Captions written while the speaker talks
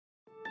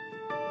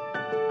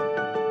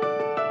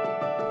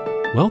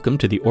Welcome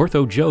to the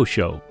Ortho Joe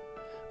Show,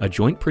 a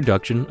joint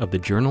production of the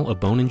Journal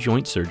of Bone and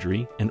Joint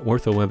Surgery and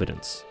Ortho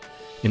Evidence.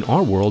 In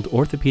our world,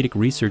 orthopedic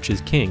research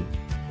is king,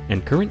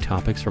 and current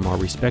topics from our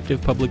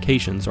respective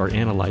publications are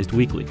analyzed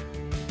weekly.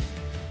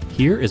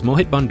 Here is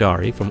Mohit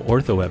Bhandari from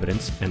Ortho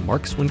Evidence and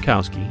Mark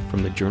Swinkowski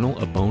from the Journal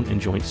of Bone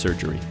and Joint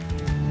Surgery.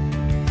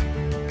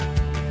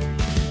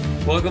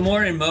 Well, good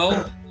morning,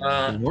 Mo.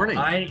 Good morning.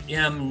 I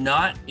am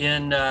not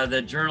in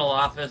the journal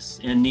office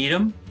in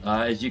Needham,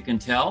 as you can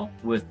tell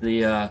with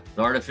the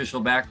artificial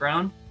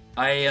background.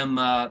 I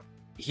am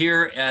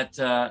here at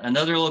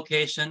another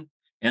location,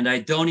 and I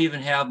don't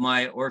even have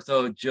my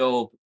Ortho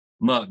Joe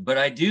mug, but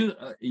I do.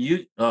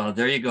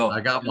 There you go.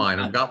 I've got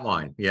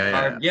mine.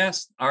 Yeah.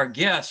 Our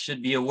guests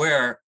should be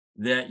aware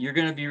that you're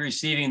going to be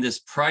receiving this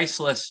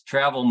priceless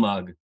travel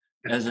mug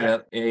as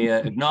a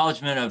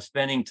acknowledgement of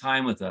spending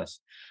time with us.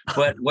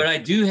 But what I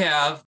do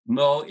have,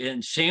 Mo,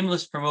 in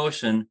shameless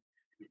promotion,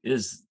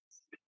 is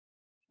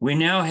we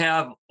now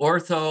have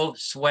Ortho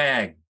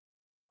swag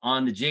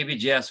on the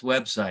JBJS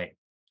website,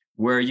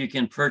 where you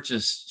can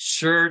purchase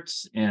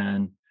shirts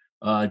and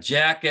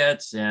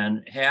jackets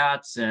and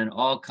hats and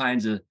all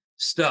kinds of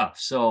stuff.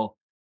 So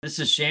this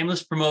is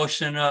shameless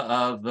promotion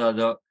of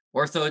the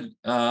Ortho,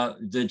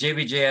 the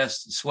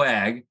JBJS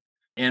swag,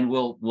 and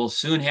we'll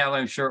soon have,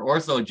 I'm sure,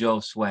 Ortho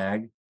Joe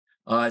swag.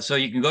 So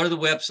you can go to the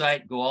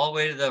website, go all the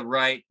way to the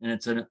right, and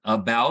it's an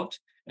about.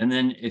 And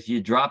then if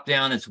you drop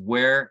down, it's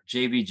Wear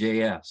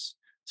JBJS.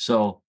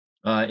 So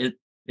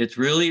it's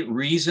really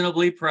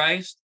reasonably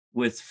priced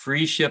with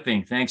free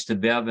shipping, thanks to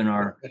Bev and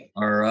our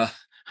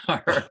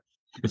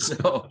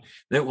so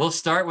that we'll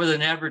start with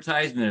an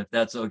advertisement, if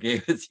that's okay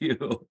with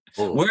you.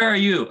 Oh. Where are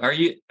you? Are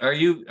you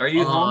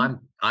home?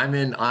 I'm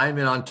in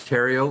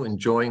Ontario,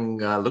 enjoying.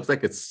 Looks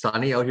like it's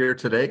sunny out here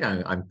today.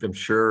 I'm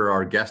sure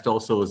our guest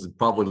also has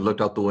probably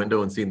looked out the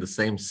window and seen the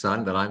same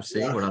sun that I'm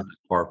seeing. We're not that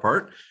far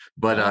apart,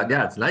 but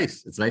yeah, it's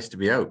nice. It's nice to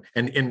be out.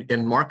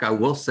 And Mark, I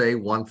will say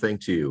one thing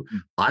to you.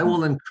 I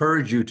will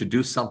encourage you to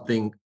do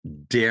something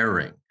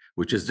daring,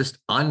 which is just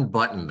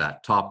unbutton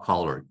that top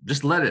collar.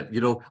 Just let it,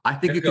 I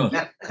think you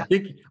can.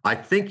 I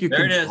think you can.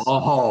 There it is.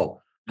 Oh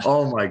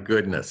my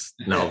goodness.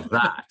 Now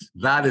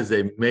that is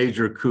a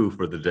major coup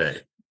for the day.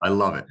 I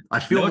love it.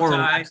 I feel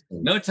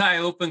no tie,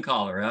 open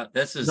collar. Huh?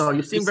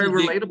 You seem very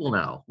relatable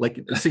now.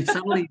 Like, see,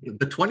 suddenly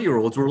the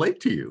 20-year-olds relate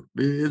to you.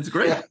 It's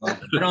great. I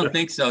don't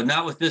think so.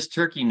 Not with this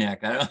turkey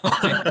neck. I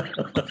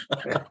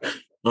don't think.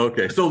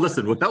 Okay. So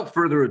listen, without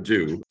further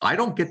ado, I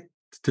don't get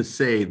to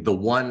say the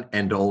one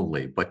and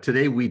only, but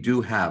today we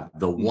do have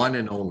the one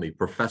and only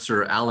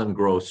Professor Allan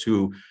Gross,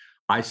 who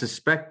I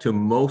suspect to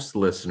most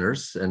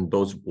listeners and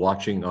those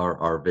watching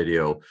our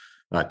video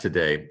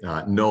today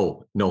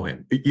know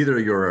him. Either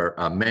you're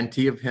a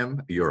mentee of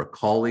him, you're a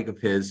colleague of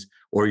his,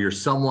 or you're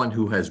someone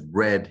who has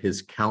read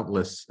his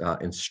countless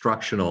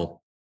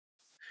instructional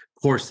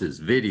courses,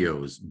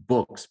 videos,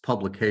 books,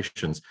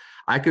 publications.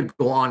 I could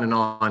go on and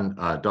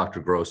on, Dr.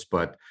 Gross,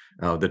 but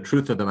the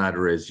truth of the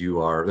matter is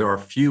there are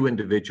few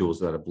individuals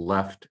that have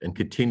left and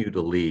continue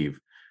to leave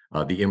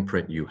the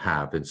imprint you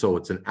have. And so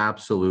it's an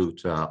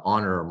absolute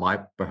honor on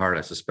my part.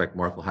 I suspect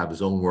Mark will have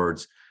his own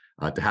words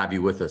to have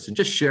you with us and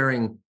just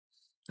sharing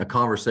a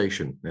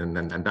conversation.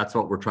 And that's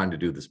what we're trying to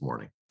do this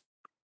morning.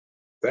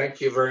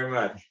 Thank you very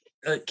much.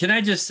 Can I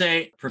just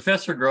say,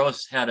 Professor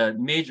Gross had a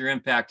major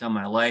impact on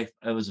my life.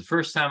 It was the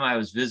first time I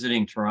was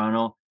visiting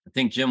Toronto. I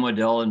think Jim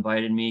Waddell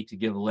invited me to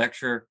give a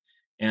lecture,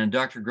 and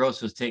Dr.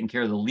 Gross was taking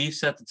care of the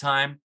Leafs at the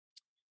time.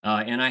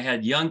 And I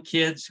had young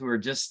kids who were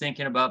just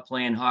thinking about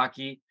playing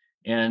hockey.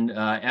 And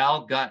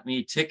Al got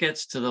me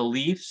tickets to the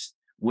Leafs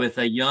with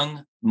a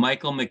young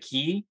Michael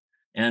McKee.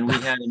 And we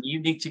had an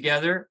evening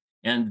together.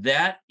 And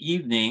that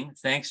evening,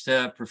 thanks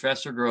to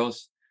Professor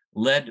Gross,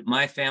 led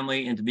my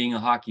family into being a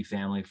hockey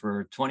family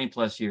for 20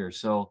 plus years.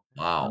 So,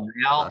 wow,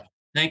 Al,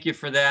 thank you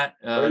for that.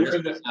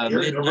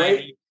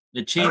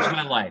 It changed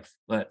my life.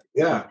 But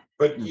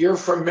you're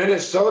from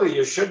Minnesota.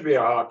 You should be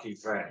a hockey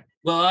fan.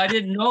 Well, I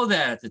didn't know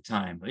that at the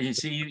time. You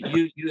see,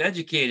 you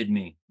educated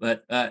me.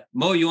 But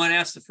Mo, you want to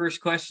ask the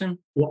first question?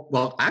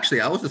 Well,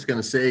 actually, I was just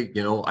going to say,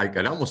 I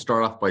could almost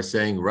start off by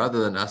saying, rather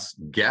than us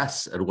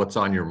guess at what's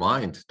on your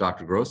mind,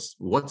 Dr. Gross,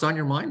 what's on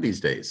your mind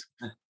these days?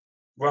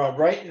 Well,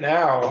 right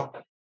now,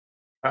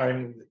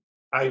 I'm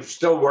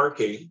still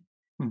working.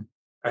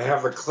 I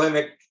have a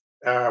clinic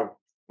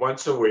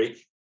once a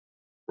week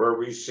where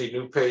we see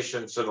new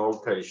patients and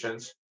old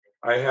patients.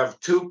 I have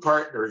two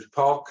partners,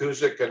 Paul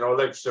Kuzik and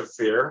Oleg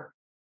Safir,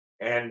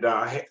 and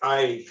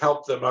I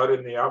help them out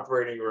in the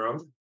operating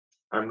room.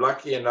 I'm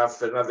lucky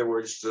enough, in other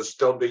words, to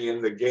still be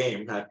in the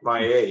game at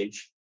my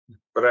age,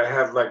 but I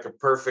have like a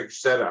perfect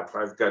setup.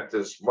 I've got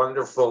this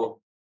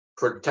wonderful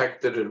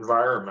protected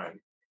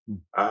environment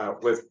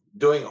with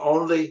doing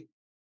only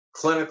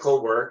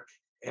clinical work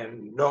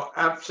and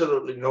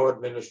absolutely no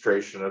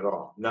administration at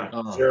all.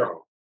 None,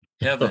 zero.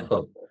 Heaven.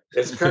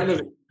 It's kind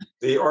of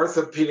the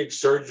orthopedic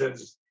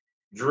surgeon's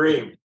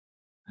dream,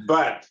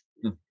 but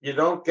you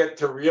don't get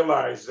to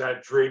realize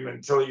that dream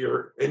until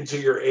you're into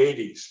your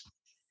 80s.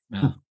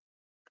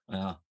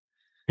 Yeah.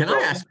 Can I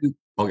ask you?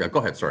 Oh, yeah, go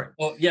ahead. Sorry.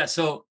 Oh, yeah.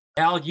 So,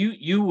 Al,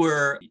 you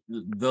were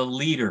the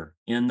leader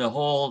in the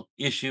whole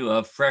issue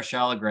of fresh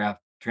allograft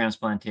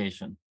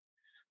transplantation.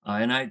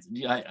 And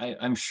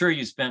I'm sure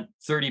you spent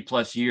 30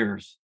 plus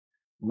years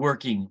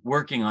working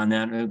on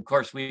that. And of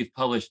course, we've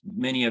published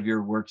many of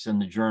your works in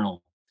the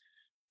journal.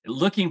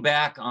 Looking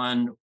back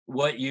on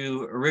what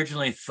you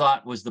originally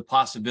thought was the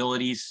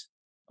possibilities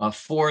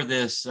for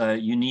this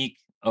unique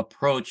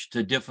approach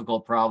to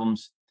difficult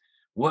problems,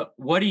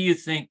 what do you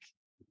think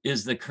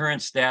is the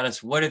current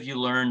status? What have you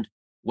learned?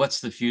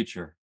 What's the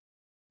future?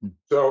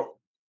 So,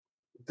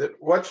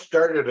 what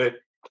started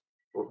it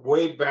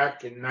way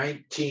back in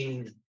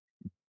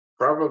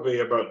probably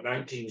about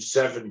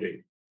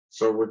 1970.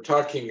 So we're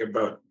talking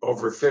about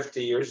over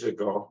 50 years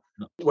ago,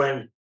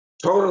 when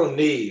total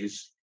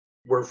knees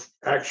were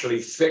actually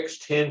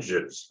fixed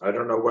hinges. I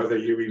don't know whether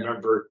you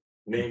remember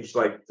names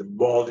like the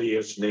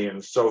Baldius knee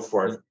and so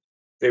forth.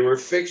 They were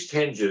fixed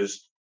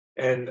hinges,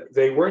 and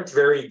they weren't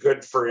very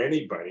good for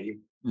anybody,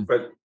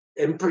 but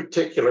in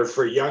particular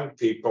for young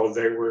people,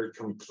 they were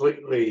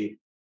completely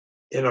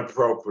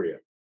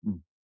inappropriate.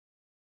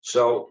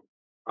 So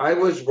I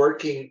was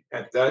working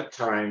at that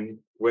time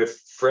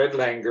with Fred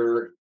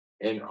Langer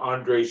and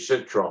Andre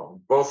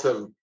Citron. Both of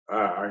them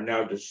are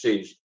now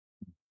deceased,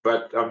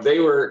 but they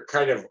were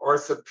kind of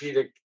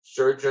orthopedic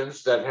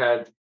surgeons that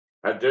had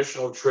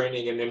additional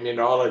training in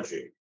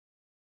immunology.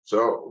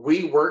 So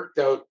we worked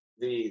out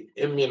the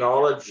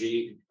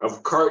immunology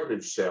of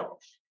cartilage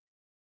cells.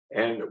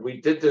 And we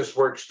did this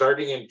work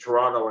starting in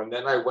Toronto, and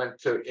then I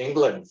went to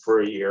England for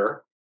a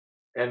year,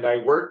 and I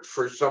worked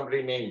for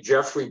somebody named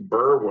Jeffrey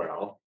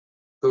Burwell,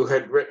 who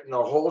had written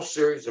a whole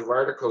series of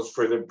articles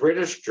for the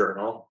British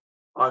Journal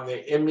on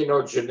the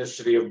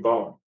immunogenicity of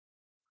bone.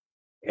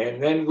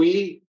 And then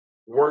we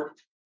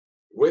worked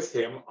with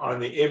him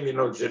on the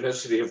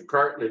immunogenicity of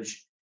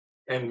cartilage,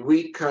 and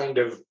we kind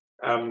of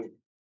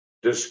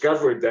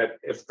discovered that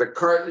if the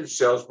cartilage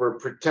cells were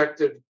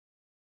protected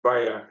by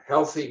a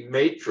healthy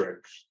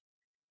matrix,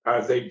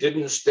 they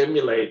didn't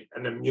stimulate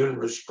an immune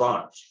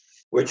response,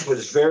 which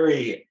was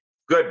very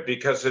good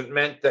because it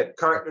meant that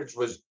cartilage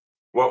was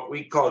what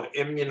we called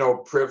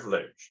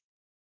immunoprivileged,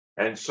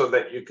 and so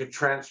that you could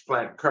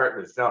transplant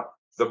cartilage. Now,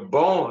 the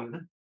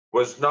bone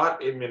was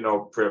not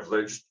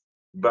immunoprivileged,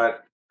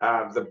 but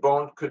the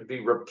bone could be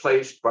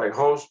replaced by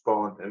host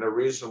bone in a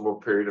reasonable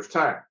period of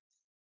time.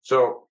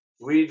 So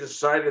we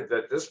decided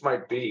that this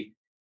might be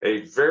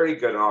a very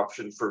good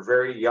option for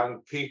very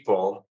young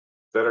people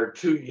that are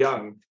too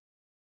young,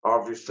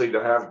 obviously,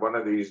 to have one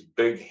of these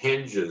big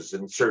hinges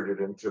inserted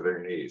into their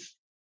knees.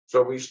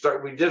 So we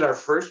did our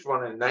first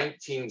one in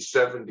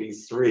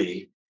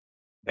 1973,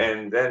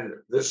 and then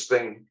this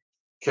thing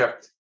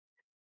kept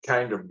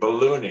kind of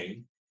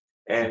ballooning.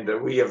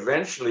 And we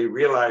eventually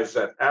realized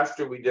that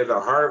after we did a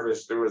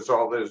harvest, there was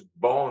all this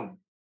bone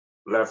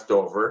left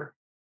over.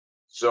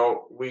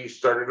 So we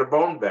started a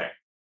bone bank.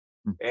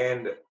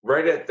 And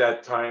right at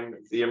that time,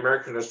 the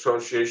American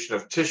Association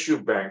of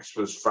Tissue Banks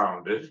was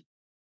founded.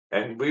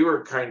 And we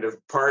were kind of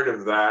part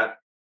of that.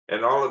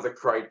 And all of the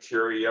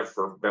criteria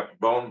for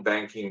bone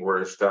banking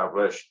were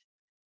established.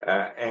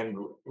 And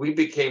we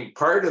became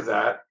part of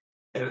that.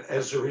 And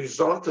as a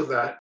result of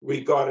that,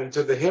 we got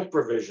into the hip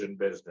revision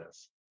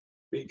business,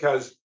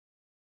 because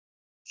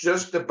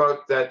just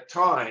about that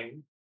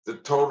time, the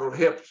total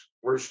hips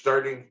were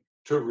starting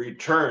to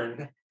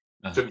return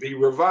to be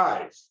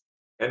revised.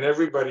 And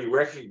everybody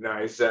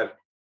recognized that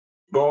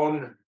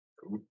bone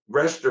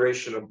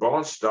restoration of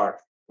bone stock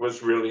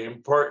was really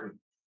important.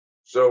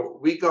 So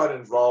we got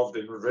involved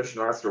in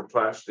revision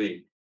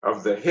arthroplasty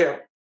of the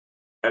hip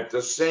at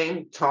the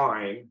same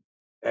time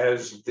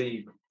as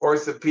the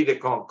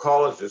orthopedic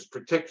oncologists,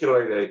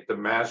 particularly at the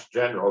Mass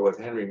General with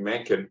Henry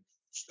Mencken,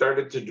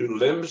 started to do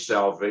limb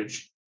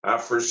salvage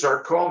for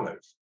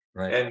sarcomas.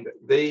 Right. And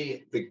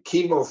the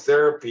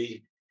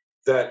chemotherapy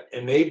that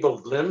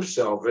enabled limb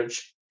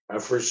salvage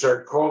for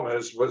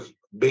sarcomas was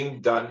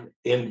being done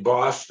in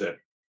Boston.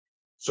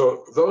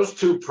 So those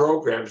two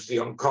programs, the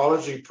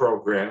oncology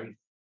program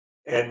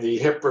and the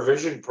hip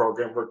revision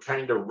program, were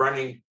kind of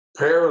running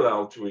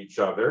parallel to each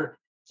other,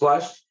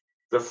 plus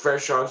the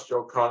fresh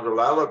osteochondral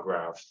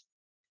allografts.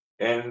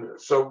 And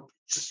so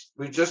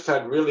we just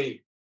had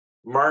really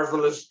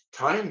marvelous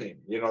timing,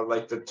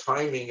 like the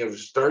timing of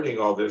starting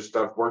all this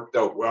stuff worked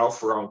out well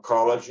for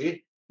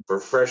oncology, for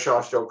fresh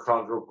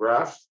osteochondral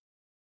grafts,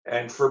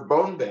 and for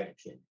bone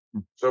banking.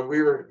 So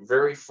we were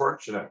very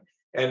fortunate.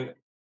 And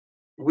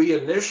we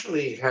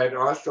initially had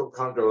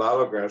osteochondral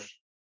allografts,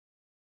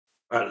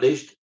 at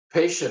least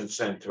patients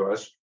sent to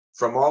us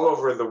from all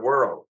over the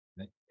world.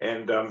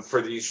 And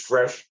for these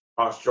fresh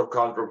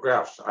osteochondral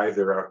grafts,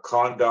 either a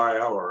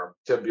condyle or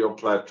a tibial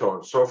plateau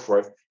and so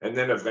forth, and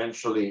then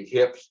eventually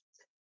hips.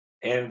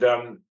 And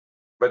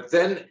but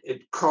then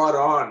it caught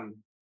on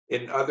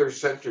in other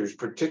centers,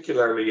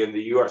 particularly in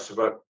the US.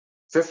 About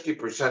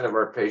 50% of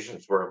our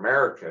patients were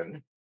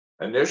American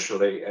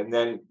initially, and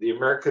then the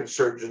American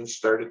surgeons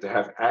started to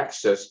have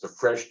access to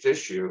fresh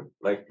tissue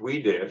like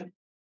we did.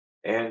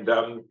 And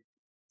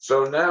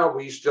So now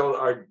we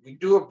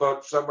do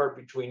about somewhere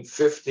between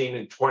 15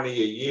 and 20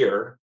 a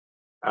year.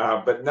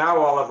 But now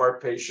all of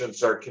our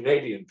patients are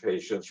Canadian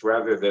patients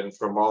rather than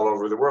from all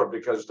over the world,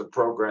 because the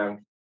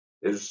program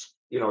is,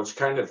 it's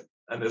kind of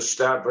an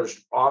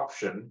established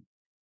option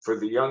for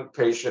the young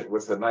patient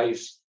with a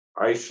nice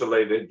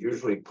isolated,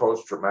 usually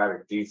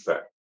post-traumatic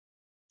defect.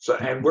 So,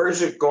 and where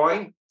is it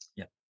going?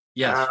 Yeah.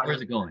 Yes.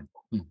 Where's it going?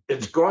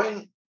 It's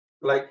going,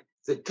 like,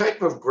 the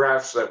type of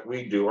grafts that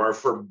we do are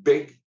for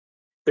big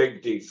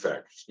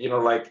defects,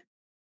 like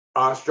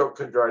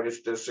osteochondritis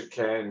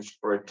dissecans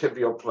or a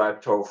tibial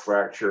plateau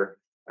fracture,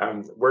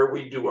 where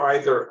we do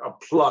either a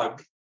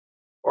plug,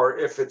 or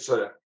if it's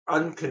an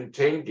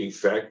uncontained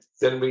defect,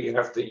 then we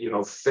have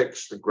to,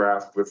 fix the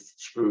graft with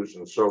screws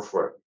and so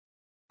forth.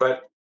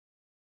 But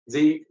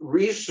the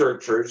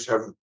researchers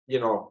have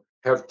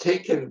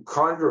taken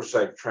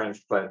chondrocyte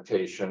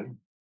transplantation,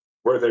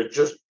 where they're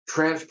just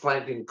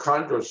transplanting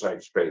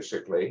chondrocytes,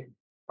 basically,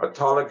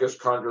 autologous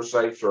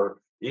chondrocytes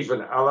or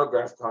even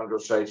allograft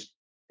chondrocytes,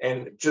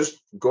 and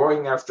just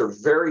going after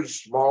very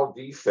small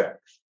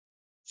defects.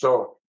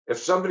 So if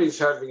somebody's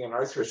having an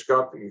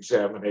arthroscopic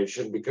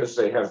examination because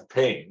they have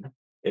pain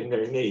in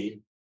their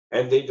knee,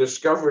 and they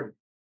discovered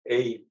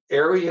an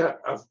area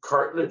of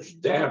cartilage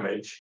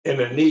damage in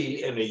a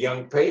knee in a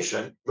young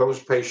patient,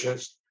 those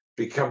patients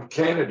become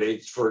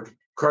candidates for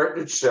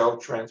cartilage cell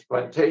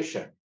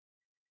transplantation.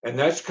 And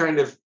that's kind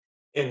of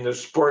in the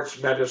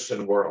sports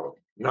medicine world,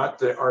 not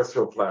the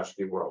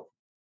arthroplasty world.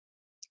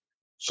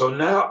 So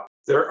now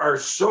there are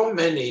so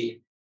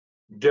many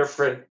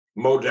different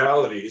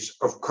modalities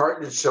of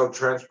cartilage cell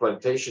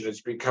transplantation.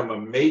 It's become a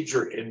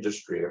major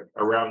industry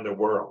around the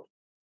world.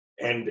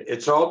 And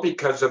it's all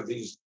because of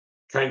these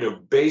kind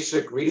of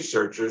basic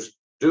researchers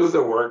do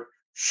the work,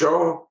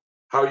 show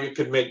how you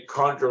can make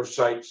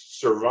chondrocytes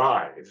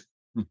survive.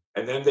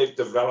 And then they've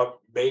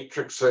developed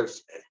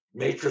matrices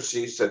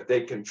that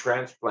they can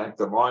transplant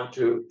them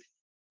onto.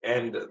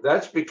 And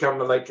that's become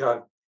like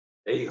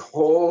a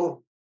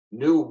whole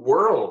new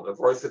world of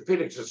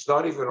orthopedics. It's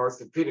not even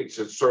orthopedics,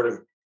 it's sort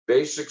of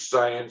basic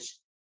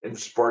science in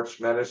sports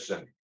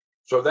medicine.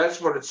 So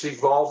that's what it's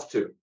evolved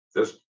to.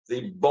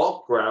 The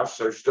bulk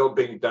grafts are still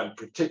being done,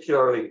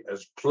 particularly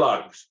as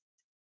plugs,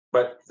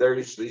 but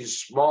there's these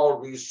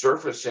small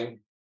resurfacing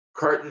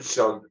cartilage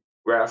cell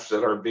grafts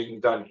that are being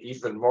done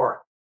even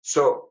more.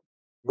 So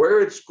where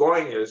it's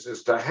going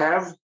is to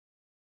have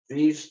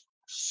these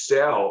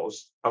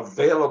cells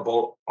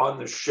available on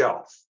the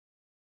shelf,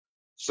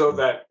 so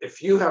that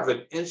if you have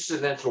an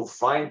incidental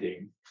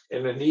finding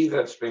in a knee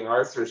that's being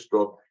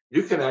arthroscoped,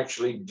 you can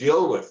actually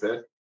deal with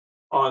it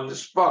on the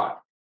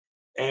spot.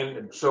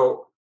 And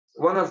so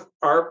one of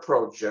our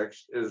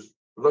projects is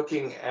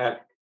looking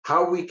at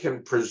how we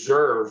can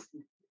preserve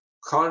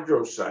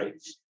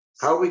chondrocytes,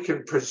 how we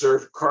can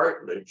preserve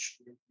cartilage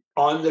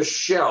on the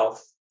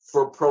shelf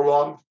for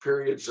prolonged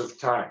periods of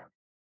time.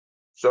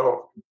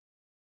 So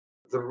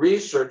the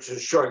research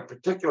is showing,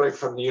 particularly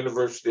from the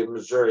University of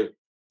Missouri,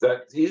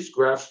 that these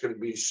grafts can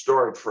be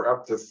stored for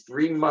up to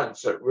 3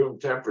 months at room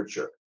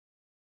temperature.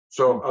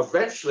 So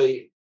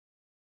eventually,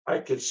 I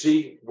could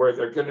see where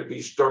they're going to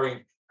be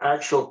storing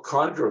actual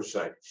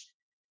chondrocytes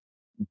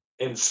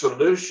in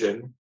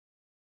solution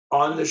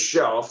on the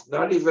shelf,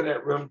 not even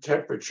at room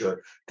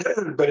temperature,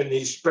 but in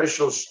these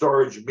special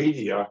storage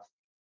media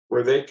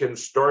where they can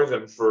store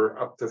them for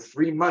up to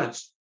 3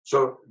 months.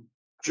 So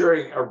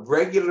during a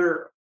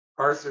regular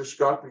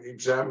arthroscopic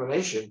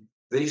examination,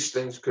 these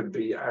things could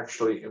be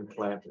actually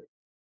implanted.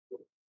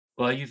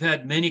 Well, you've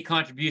had many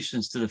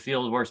contributions to the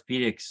field of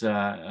orthopedics,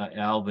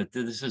 Al, but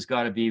this has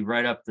got to be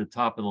right up the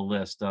top of the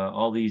list.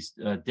 All these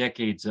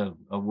decades of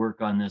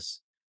work on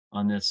this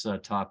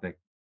topic.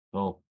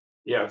 So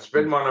yeah, it's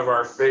been one of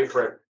our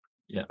favorite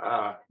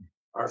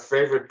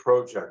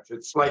projects.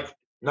 It's like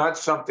not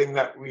something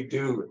that we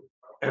do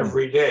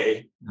every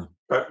day,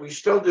 but we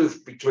still do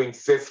between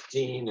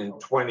 15 and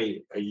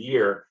 20 a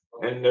year,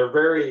 and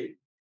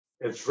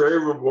it's very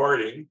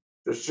rewarding.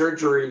 The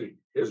surgery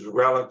is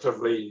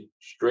relatively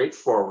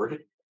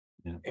straightforward,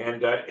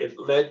 and it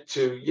led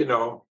to,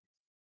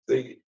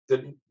 the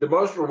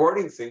most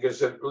rewarding thing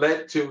is it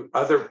led to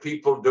other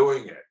people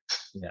doing it.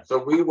 Yeah.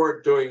 So we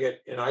weren't doing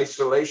it in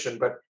isolation,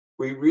 but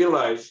we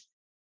realized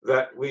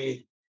that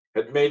we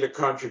had made a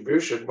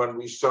contribution when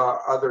we saw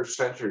other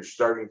centers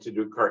starting to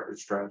do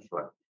cartilage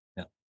transplant.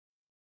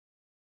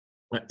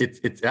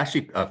 It's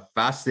actually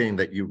fascinating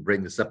that you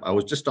bring this up. I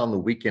was just on the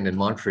weekend in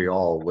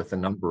Montreal with a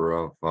number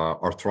of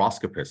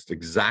arthroscopists,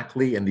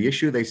 exactly. And the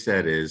issue they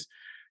said is,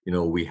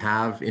 we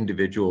have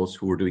individuals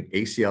who are doing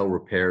ACL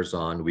repairs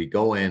on, we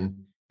go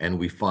in and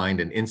we find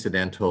an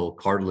incidental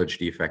cartilage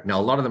defect. Now,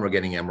 a lot of them are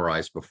getting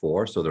MRIs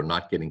before, so they're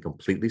not getting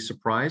completely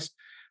surprised.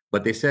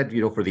 But they said,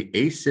 for the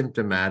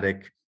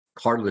asymptomatic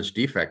cartilage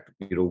defect,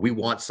 we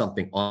want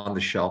something on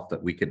the shelf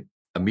that we could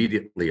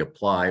immediately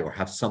apply or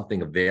have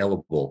something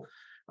available.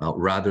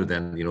 Rather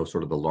than,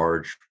 sort of the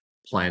large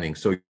planning.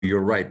 So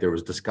you're right, there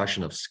was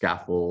discussion of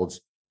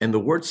scaffolds and the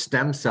word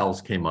stem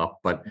cells came up,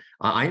 but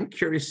I am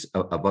curious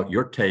about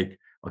your take.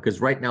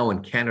 Because right now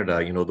in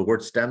Canada, the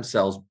word stem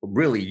cells,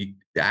 really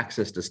the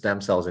access to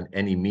stem cells in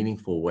any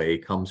meaningful way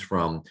comes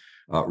from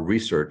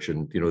research,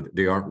 and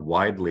they aren't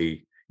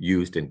widely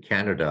used in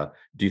Canada.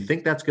 Do you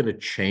think that's going to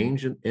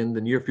change in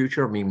the near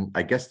future? I mean,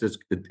 I guess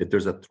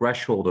there's a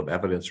threshold of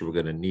evidence we're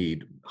going to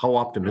need. How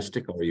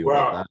optimistic are you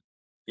about that?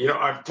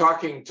 I'm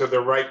talking to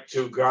the right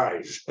two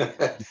guys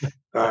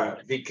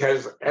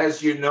because,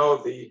 as you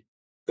know, the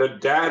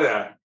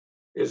data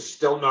is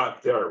still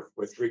not there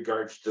with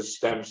regards to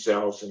stem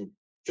cells and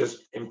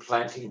just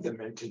implanting them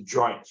into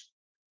joints.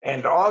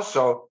 And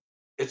also,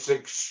 it's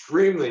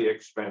extremely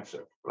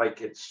expensive.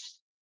 Like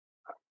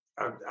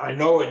I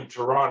know in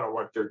Toronto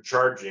what they're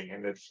charging,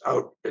 and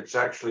it's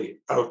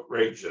actually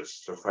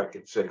outrageous, if I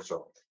could say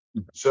so.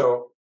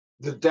 So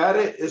the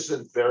data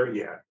isn't there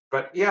yet.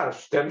 But yeah,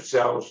 stem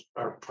cells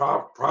are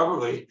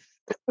probably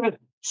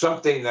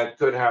something that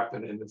could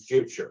happen in the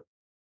future.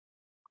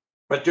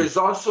 But there's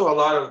also a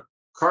lot of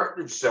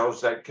cartilage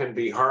cells that can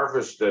be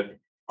harvested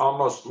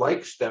almost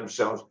like stem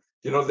cells.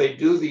 They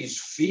do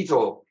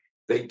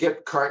they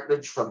get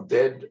cartilage from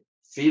dead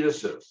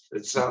fetuses.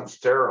 It sounds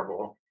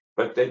terrible,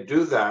 but they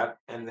do that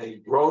and they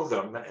grow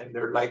them, and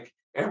they're like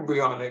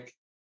embryonic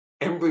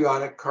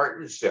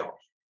cartilage cells.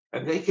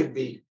 And they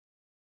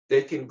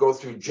can go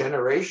through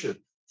generations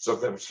of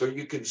them. So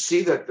you can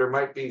see that there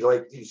might be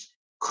like these,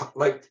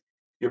 like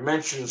you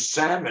mentioned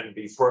salmon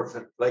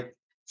before, like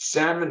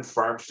salmon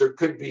farms. There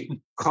could be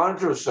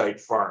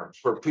chondrocyte farms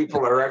where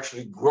people are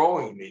actually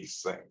growing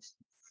these things.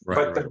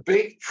 But the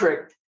big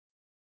trick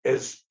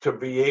is to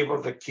be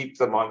able to keep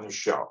them on the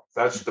shelf.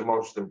 That's the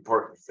most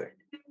important thing.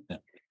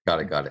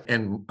 Got it.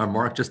 And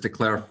Marc, just to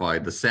clarify,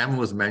 the salmon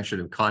was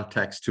mentioned in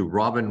context to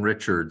Robin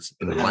Richards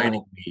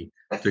inviting me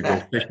to go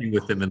fishing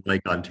with him in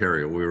Lake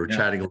Ontario. We were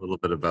chatting a little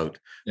bit about,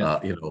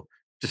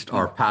 just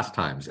our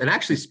pastimes. And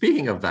actually,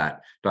 speaking of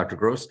that, Dr.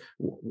 Gross,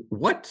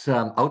 what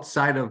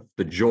outside of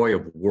the joy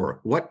of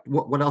work,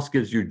 what else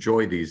gives you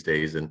joy these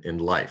days in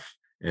life?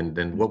 And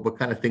then what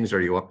kind of things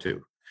are you up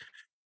to?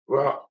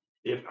 Well,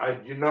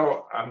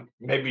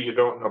 maybe you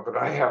don't know, but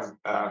I have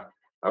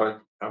a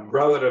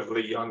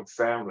relatively young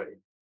family.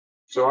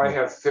 So I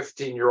have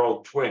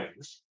 15-year-old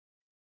twins,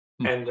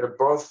 and they're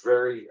both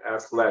very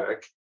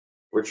athletic,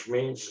 which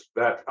means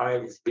that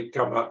I've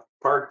become a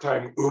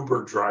part-time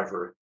Uber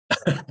driver,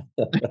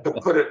 to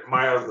put it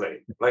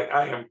mildly. Like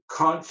I am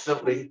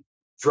constantly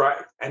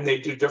driving, and they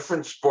do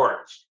different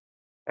sports,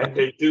 and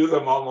they do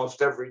them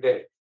almost every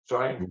day. So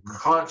I am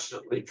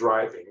constantly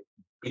driving.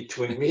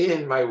 Between me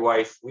and my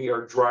wife, we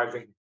are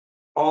driving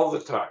all the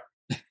time.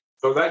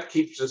 So that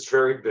keeps us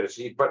very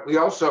busy. But we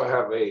also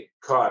have a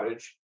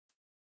cottage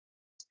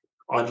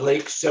on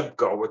Lake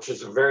Simcoe, which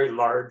is a very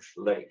large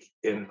lake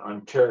in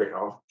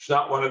Ontario. It's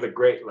not one of the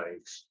Great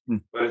Lakes,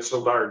 but it's a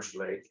large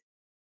lake.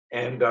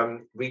 And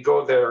we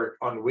go there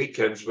on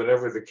weekends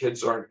whenever the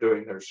kids aren't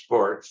doing their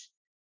sports.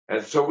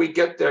 And so we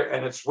get there,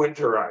 and it's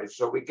winterized.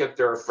 So we get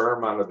there a fair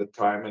amount of the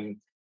time. And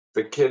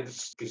the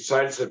kids,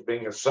 besides it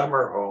being a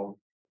summer home,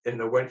 in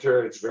the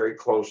winter, it's very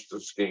close to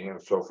skiing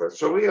and so forth.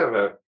 So we have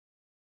a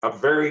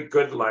very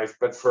good life.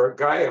 But for a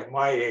guy of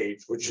my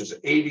age, which is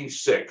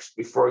 86,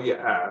 before you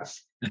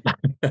ask,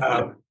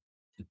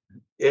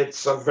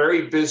 it's a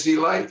very busy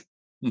life.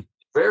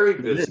 Very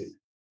busy.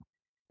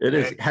 It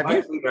is.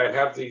 I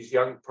have these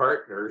young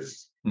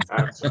partners,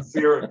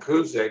 Sophia and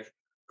Kuzik,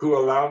 who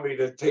allow me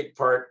to take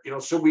part.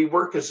 So we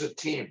work as a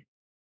team.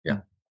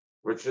 Yeah.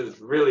 Which is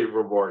really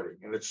rewarding,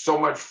 and it's so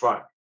much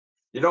fun.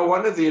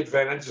 One of the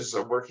advantages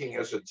of working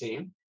as a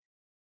team,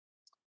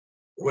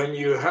 when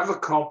you have a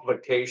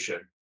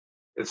complication,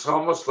 it's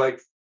almost like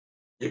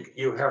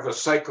you have a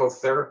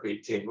psychotherapy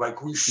team.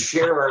 Like we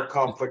share our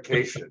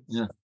complications.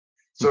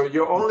 So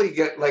you only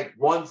get like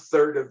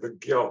 1/3 of the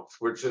guilt,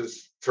 which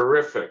is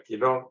terrific. You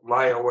don't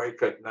lie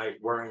awake at night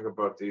worrying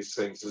about these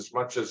things as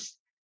much as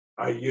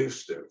I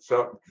used to.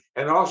 So,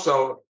 and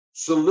also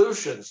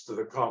solutions to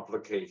the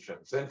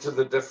complications and to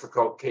the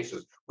difficult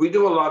cases. We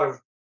do a lot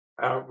of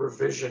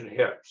revision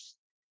hips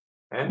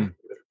and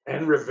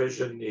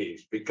revision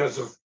knees because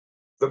of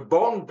the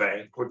bone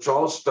bank, which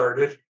all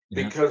started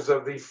because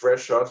of the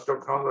fresh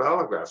osteochondral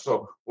allograft.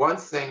 So one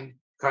thing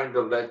kind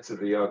of led to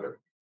the other.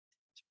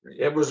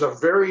 It was a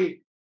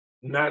very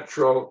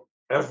natural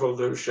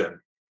evolution.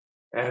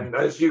 And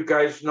as you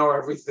guys know,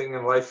 everything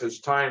in life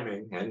is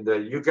timing. And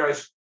you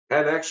guys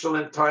had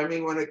excellent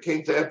timing when it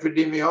came to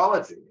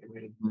epidemiology. I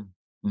mean,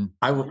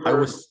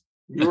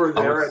 you were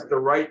there at the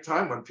right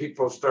time when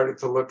people started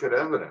to look at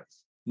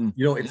evidence.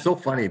 It's so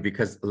funny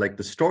because like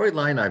the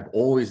storyline I've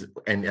always,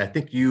 and I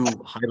think you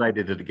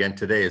highlighted it again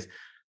today, is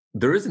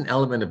there is an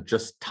element of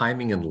just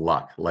timing and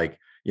luck. Like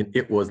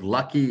it was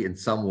lucky in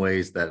some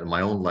ways that in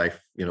my own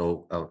life,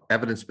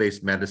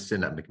 evidence-based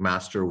medicine at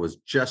McMaster was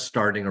just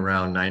starting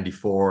around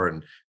 94.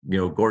 And,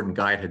 Gordon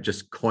Guide had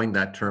just coined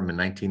that term in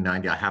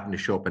 1990. I happened to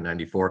show up in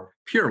 94,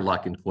 pure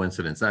luck and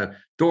coincidence. Now,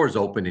 doors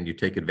open and you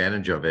take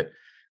advantage of it.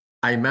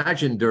 I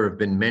imagine there have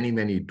been many,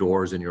 many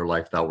doors in your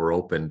life that were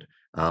opened.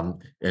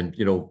 And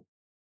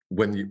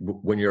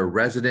when you're a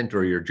resident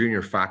or you're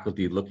junior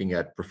faculty looking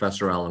at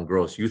Professor Allan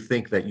Gross, you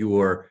think that you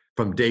were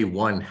from day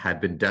one had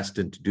been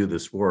destined to do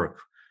this work.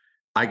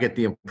 I get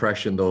the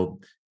impression, though,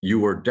 you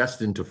were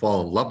destined to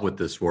fall in love with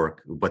this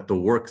work, but the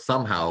work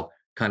somehow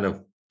kind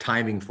of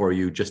timing for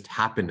you just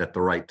happened at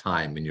the right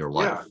time in your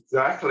life. Yeah,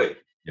 exactly.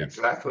 Yeah.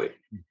 Exactly.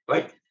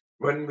 Like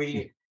when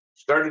we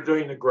started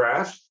doing the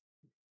grafts,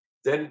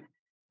 then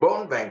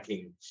bone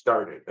banking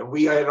started. And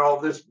we had all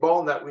this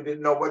bone that we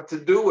didn't know what to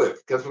do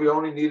with because we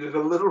only needed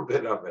a little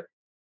bit of it.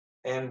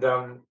 And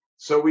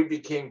so we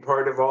became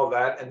part of all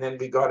that. And then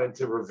we got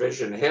into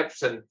revision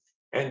hips and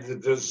the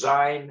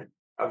design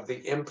of the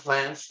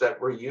implants that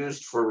were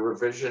used for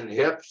revision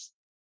hips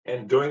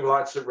and doing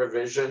lots of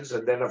revisions.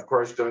 And then, of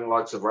course, doing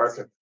lots of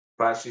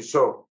arthroplasty.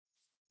 So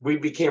we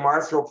became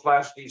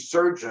arthroplasty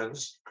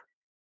surgeons,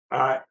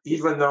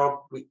 even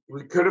though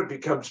we could have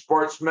become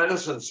sports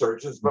medicine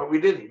surgeons, but we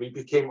didn't. We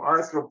became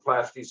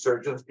arthroplasty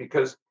surgeons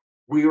because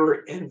we were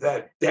in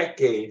that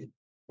decade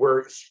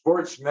where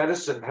sports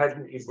medicine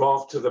hadn't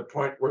evolved to the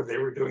point where they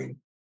were doing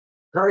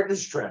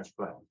cartilage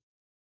transplant.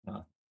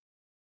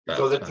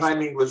 So the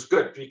timing was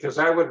good because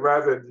I would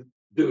rather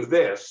do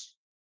this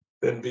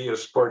than be a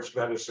sports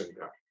medicine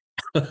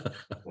guy.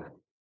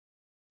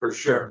 For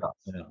sure.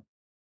 Yeah.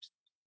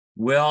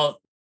 Well,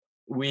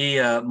 we,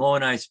 Mo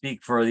and I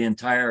speak for the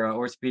entire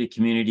orthopedic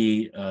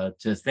community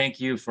to thank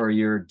you for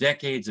your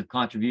decades of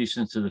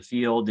contributions to the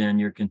field, and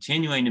you're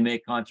continuing to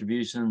make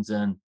contributions.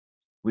 And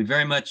we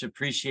very much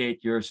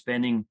appreciate your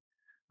spending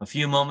a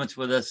few moments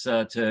with us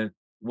to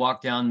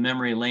walk down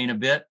memory lane a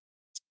bit.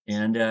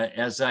 And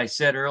as I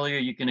said earlier,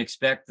 you can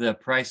expect the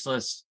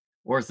priceless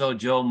Ortho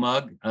Joe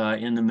mug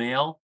in the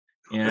mail.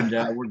 And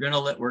we're gonna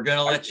let you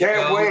go.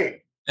 Can't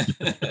wait.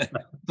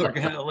 We're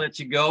gonna let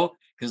you go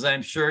because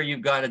I'm sure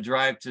you've got to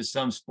drive to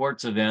some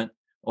sports event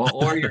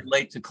or you're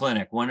late to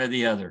clinic, one or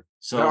the other.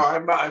 So no,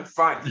 I'm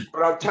fine.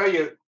 But I'll tell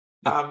you,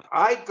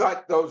 I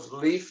got those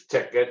Leaf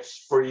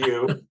tickets for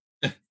you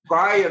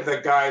by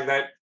the guy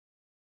that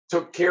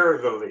took care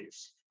of the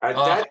Leafs. At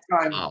that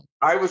time,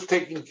 I was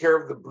taking care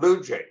of the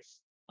Blue Jays.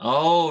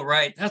 Oh,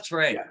 right. That's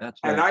right. Yeah. That's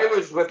right. And I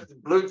was with the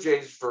Blue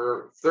Jays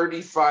for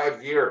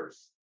 35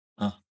 years.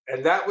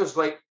 And that was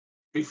like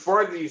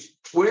before these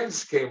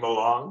Twins came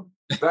along,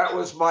 that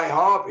was my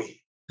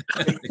hobby.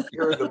 Taking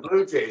care of the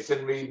Blue Jays.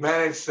 And we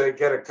managed to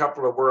get a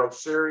couple of World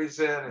Series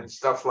in and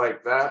stuff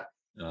like that.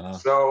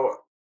 So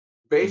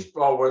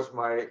baseball was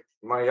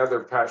my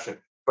other passion.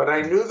 But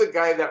I knew the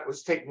guy that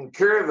was taking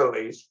care of the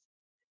Leafs.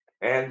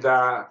 And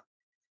I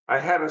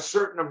had a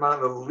certain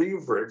amount of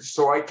leverage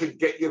so I could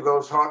get you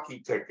those hockey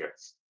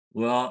tickets.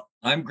 Well,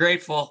 I'm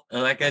grateful.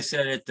 Like I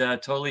said, it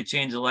totally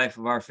changed the life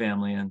of our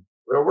family. And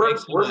well,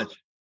 thanks so much.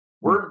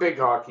 We're big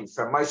hockey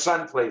fans. My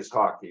son plays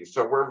hockey,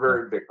 so we're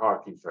very big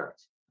hockey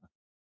fans.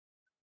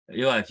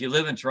 Yeah, if you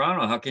live in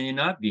Toronto, how can you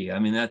not be? I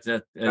mean,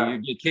 you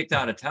get kicked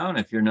out of town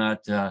if you're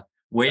not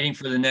waiting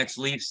for the next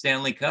Leaf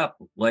Stanley Cup.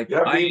 Like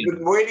we've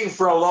been waiting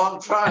for a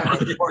long time,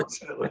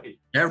 unfortunately.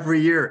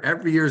 Every year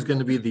is going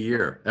to be the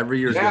year. Every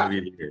year is going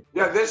to be the year.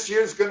 Yeah, this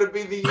year's going to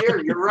be the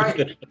year. You're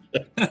right.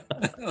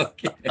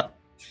 Okay.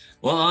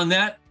 Well, on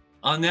that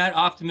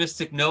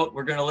optimistic note,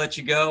 we're going to let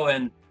you go.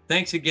 And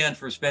thanks again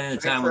for spending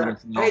the time with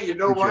us. Hey, you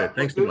know what?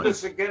 We'll do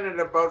this again in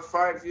about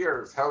 5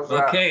 years. How's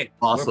that? Okay.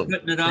 Awesome. We're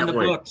putting it on the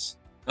books.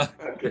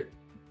 Okay.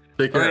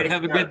 Take care. All right.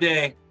 Have a good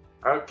day.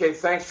 Okay.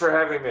 Thanks for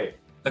having me.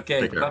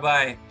 Okay.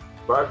 Bye-bye.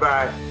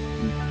 Bye-bye.